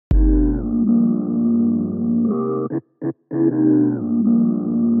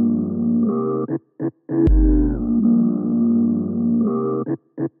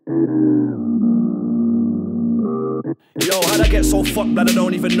get so fucked that I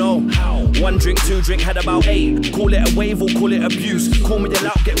don't even know how. 1 drink, 2 drink, had about 8. Call it a wave or call it abuse. Call me the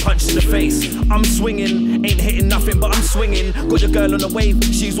loud, get punched in the face. I'm swinging, ain't hitting nothing, but I'm swinging. Got your girl on the wave,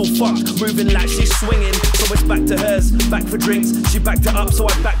 she's all fucked, moving like she's swinging. So it's back to hers, back for drinks. She backed it up, so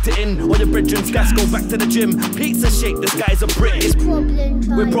I backed it in. All your brethren, gas, go back to the gym. Pizza shake, this guy's a Brit. It's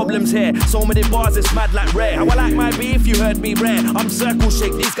with problems here, so many bars, it's mad like rare. How I like my beef, you heard me rare. I'm circle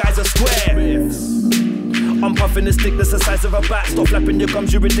shape, these guys are square. I'm puffing the stick that's the size of a bat. Stop flapping your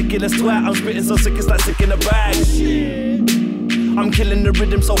gums, you ridiculous twat. I'm spitting so sick, it's like sick in a bag. I'm killing the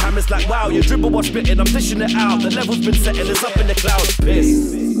rhythm so hammers like wow. You dribble while spitting, I'm dishing it out. The level's been setting, it's up in the clouds.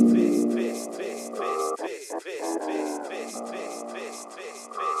 Piss.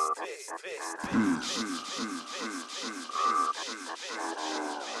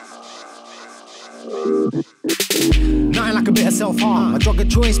 Nothing like a bit of self-harm. I drug a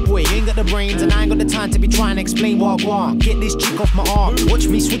choice, boy, you ain't got the brains, and I ain't got the time to be trying to explain what I want. Get this chick off my arm, watch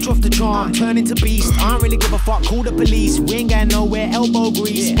me switch off the charm, turn into beast. I don't really give a fuck, call the police. We ain't going nowhere, elbow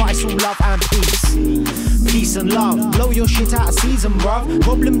grease, spice all love and peace. Peace and love, blow your shit out of season, bruv.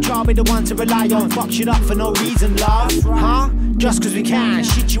 Problem child be the one to rely on, fuck shit up for no reason, love. Huh? Just cause we can,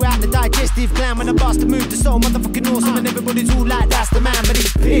 shit you out the digestive gland. When I bust the move to so motherfucking awesome, and everybody's all like that's the man, but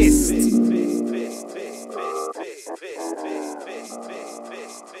he's pissed.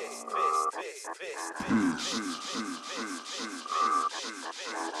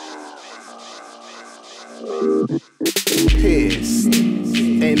 Pissed.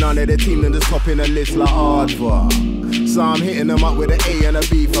 Ain't none of the team in the top in the list like hardware. So I'm hitting them up with an A and a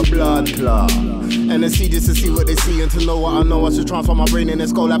B for blood clot. And a C just to see what they see and to know what I know. I should transfer my brain in the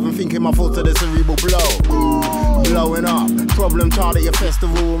skull. I've been thinking my thoughts to the cerebral blow. Blowing up, problem child at your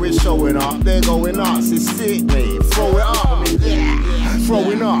festival is showing up. They're going nuts, it's sick, mate. Throw it up, yeah.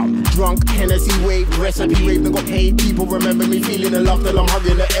 Throwing up, drunk, Hennessy wave, recipe rave, then got paid. People remember me feeling the love till I'm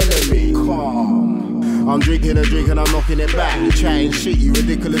hugging the enemy. Calm. I'm drinking a drink and I'm knocking it back. You chatting shit, you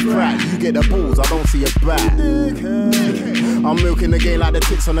ridiculous crack. You get the balls, I don't see a back. I'm milking the game like the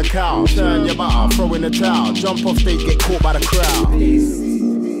tits on the couch. Turn your butter, throw in the towel. Jump off stage, get caught by the crowd.